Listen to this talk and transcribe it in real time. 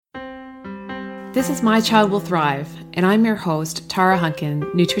This is My Child Will Thrive, and I'm your host, Tara Hunkin,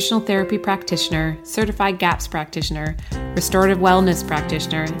 nutritional therapy practitioner, certified GAPS practitioner, restorative wellness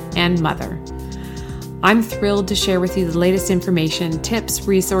practitioner, and mother. I'm thrilled to share with you the latest information, tips,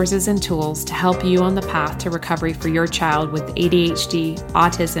 resources, and tools to help you on the path to recovery for your child with ADHD,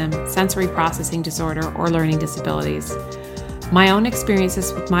 autism, sensory processing disorder, or learning disabilities. My own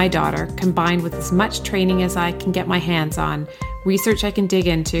experiences with my daughter, combined with as much training as I can get my hands on, research I can dig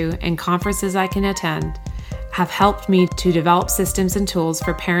into, and conferences I can attend, have helped me to develop systems and tools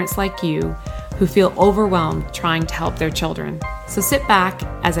for parents like you who feel overwhelmed trying to help their children. So sit back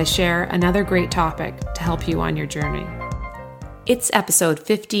as I share another great topic to help you on your journey. It's episode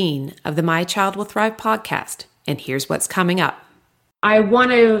 15 of the My Child Will Thrive podcast, and here's what's coming up. I want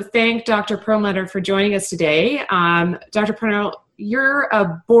to thank Dr. Perlmutter for joining us today. Dr. Perlmutter, you're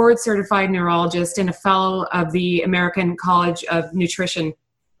a board-certified neurologist and a fellow of the American College of Nutrition.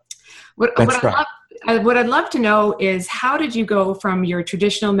 What I'd love to know is, how did you go from your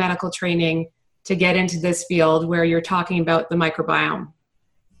traditional medical training to get into this field where you're talking about the microbiome?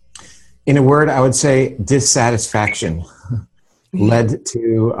 In a word, I would say dissatisfaction led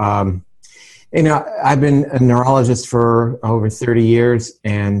to... I've been a neurologist for over 30 years,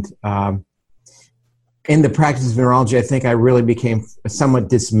 and in the practice of neurology, I think I really became somewhat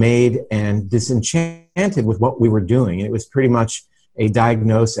dismayed and disenchanted with what we were doing. It was pretty much a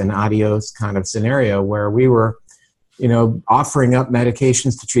diagnose and adios kind of scenario where we were, offering up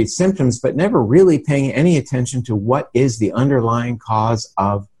medications to treat symptoms, but never really paying any attention to what is the underlying cause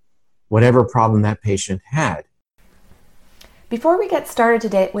of whatever problem that patient had. Before we get started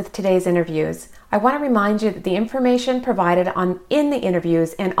today with today's interviews, I want to remind you that the information provided in the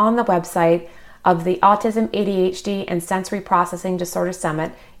interviews and on the website of the Autism, ADHD, and Sensory Processing Disorder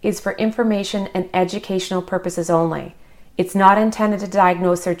Summit is for information and educational purposes only. It's not intended to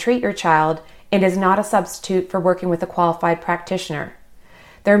diagnose or treat your child and is not a substitute for working with a qualified practitioner.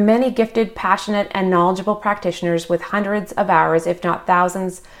 There are many gifted, passionate, and knowledgeable practitioners with hundreds of hours, if not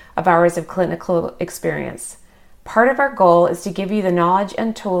thousands of hours of clinical experience. Part of our goal is to give you the knowledge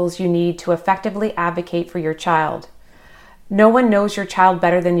and tools you need to effectively advocate for your child. No one knows your child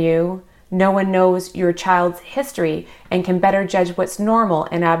better than you. No one knows your child's history and can better judge what's normal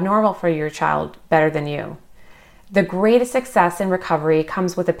and abnormal for your child better than you. The greatest success in recovery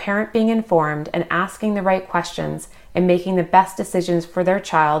comes with a parent being informed and asking the right questions and making the best decisions for their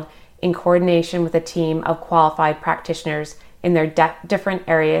child in coordination with a team of qualified practitioners in their different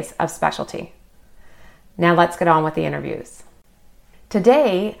areas of specialty. Now let's get on with the interviews.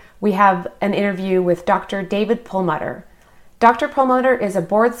 Today, we have an interview with Dr. David Perlmutter. Dr. Perlmutter is a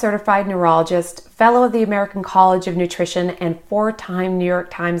board-certified neurologist, fellow of the American College of Nutrition, and 4-time New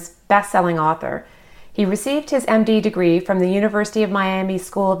York Times best-selling author. He received his MD degree from the University of Miami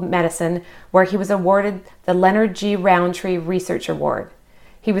School of Medicine, where he was awarded the Leonard G. Rountree Research Award.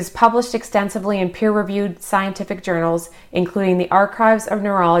 He was published extensively in peer-reviewed scientific journals, including the Archives of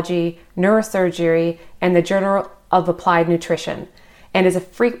Neurology, Neurosurgery, and the Journal of Applied Nutrition, and is a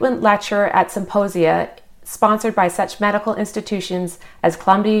frequent lecturer at symposia sponsored by such medical institutions as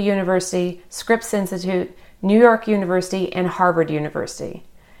Columbia University, Scripps Institute, New York University, and Harvard University.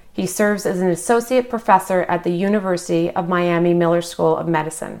 He serves as an associate professor at the University of Miami Miller School of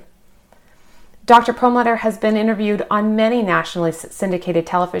Medicine. Dr. Perlmutter has been interviewed on many nationally syndicated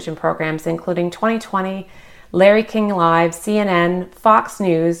television programs, including 2020, Larry King Live, CNN, Fox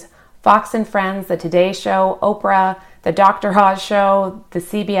News, Fox and Friends, The Today Show, Oprah, The Dr. Oz Show, The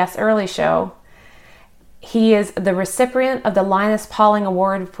CBS Early Show. He is the recipient of the Linus Pauling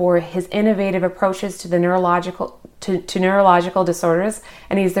Award for his innovative approaches to the neurological disorders,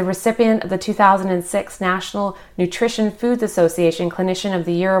 and he's the recipient of the 2006 National Nutrition Foods Association Clinician of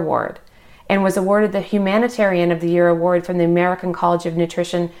the Year Award, and was awarded the Humanitarian of the Year Award from the American College of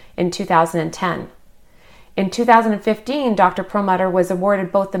Nutrition in 2010. In 2015, Dr. Perlmutter was awarded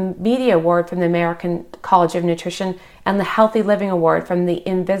both the Media Award from the American College of Nutrition and the Healthy Living Award from the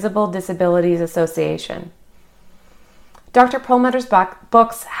Invisible Disabilities Association. Dr. Perlmutter's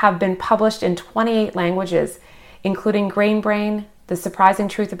books have been published in 28 languages, including Grain Brain, The Surprising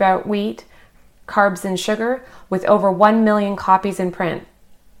Truth About Wheat, Carbs and Sugar, with over 1 million copies in print.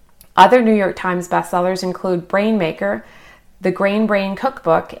 Other New York Times bestsellers include Brain Maker, The Grain Brain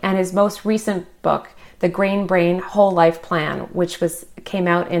Cookbook, and his most recent book, The Grain Brain Whole Life Plan, which came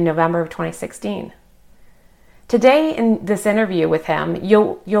out in November of 2016. Today in this interview with him,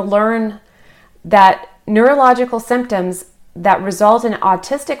 you'll learn that neurological symptoms that result in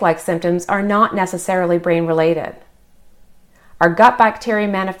autistic-like symptoms are not necessarily brain-related. Our gut bacteria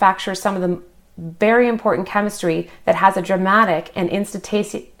manufacture some of very important chemistry that has a dramatic and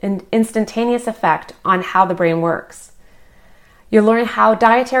instantaneous effect on how the brain works. You'll learn how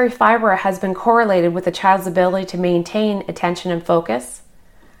dietary fiber has been correlated with a child's ability to maintain attention and focus,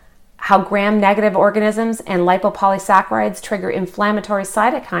 how gram-negative organisms and lipopolysaccharides trigger inflammatory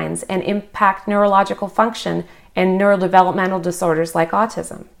cytokines and impact neurological function and neurodevelopmental disorders like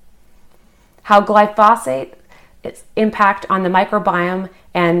autism, how glyphosate its impact on the microbiome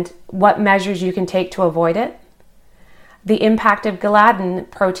and what measures you can take to avoid it, the impact of gliadin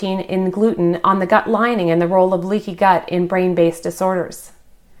protein in gluten on the gut lining and the role of leaky gut in brain-based disorders,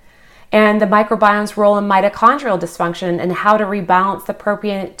 and the microbiome's role in mitochondrial dysfunction and how to rebalance the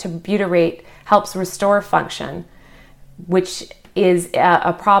propionate to butyrate helps restore function, which is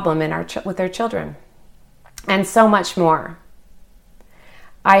a problem with our children, and so much more.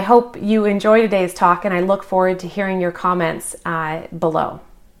 I hope you enjoy today's talk, and I look forward to hearing your comments below.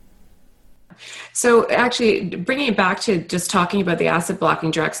 So actually, bringing it back to just talking about the acid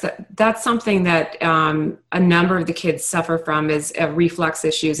blocking drugs, that's something that a number of the kids suffer from is reflux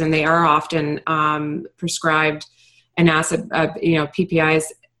issues, and they are often prescribed an acid, PPIs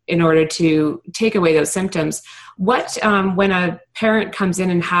in order to take away those symptoms. What, when a parent comes in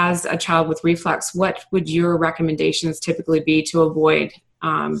and has a child with reflux, what would your recommendations typically be to avoid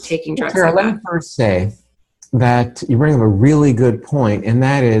taking drugs Sarah, like let that? me first say that you bring up a really good point, and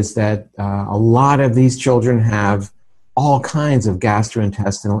that is that a lot of these children have all kinds of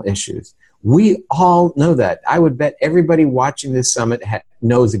gastrointestinal issues. We all know that. I would bet everybody watching this summit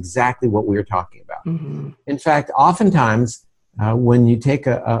knows exactly what we're talking about. Mm-hmm. In fact, oftentimes when you take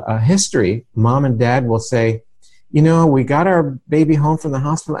a history, mom and dad will say, we got our baby home from the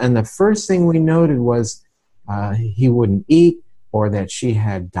hospital, and the first thing we noted was he wouldn't eat, or that she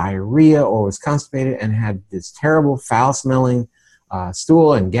had diarrhea or was constipated and had this terrible foul-smelling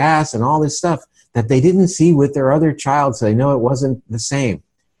stool and gas and all this stuff that they didn't see with their other child, so they know it wasn't the same.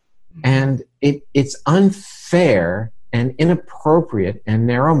 And it's unfair and inappropriate and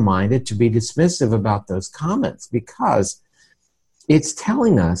narrow-minded to be dismissive about those comments, because it's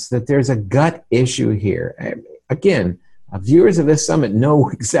telling us that there's a gut issue here. Again, viewers of this summit know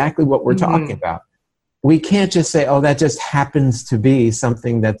exactly what we're talking about. We can't just say, that just happens to be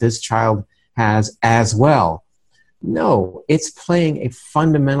something that this child has as well. No, it's playing a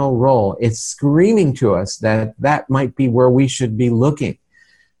fundamental role. It's screaming to us that might be where we should be looking.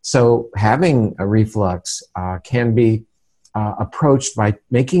 So having a reflux can be approached by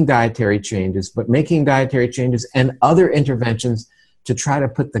making dietary changes, but making dietary changes and other interventions to try to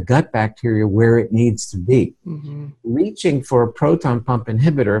put the gut bacteria where it needs to be. Mm-hmm. Reaching for a proton pump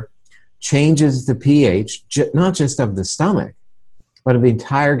inhibitor changes the pH, not just of the stomach, but of the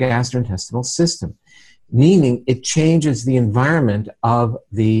entire gastrointestinal system, meaning it changes the environment of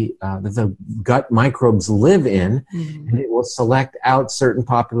the gut microbes live in, and it will select out certain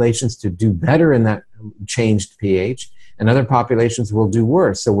populations to do better in that changed pH, and other populations will do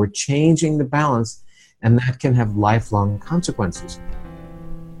worse. So we're changing the balance, and that can have lifelong consequences.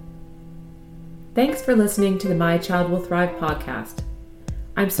 Thanks for listening to the My Child Will Thrive podcast.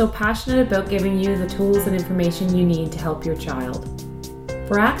 I'm so passionate about giving you the tools and information you need to help your child.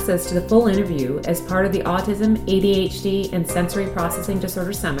 For access to the full interview as part of the Autism, ADHD, and Sensory Processing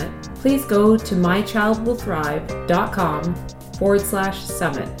Disorder Summit, please go to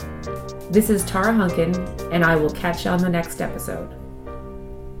mychildwillthrive.com/summit. This is Tara Hunkin, and I will catch you on the next episode.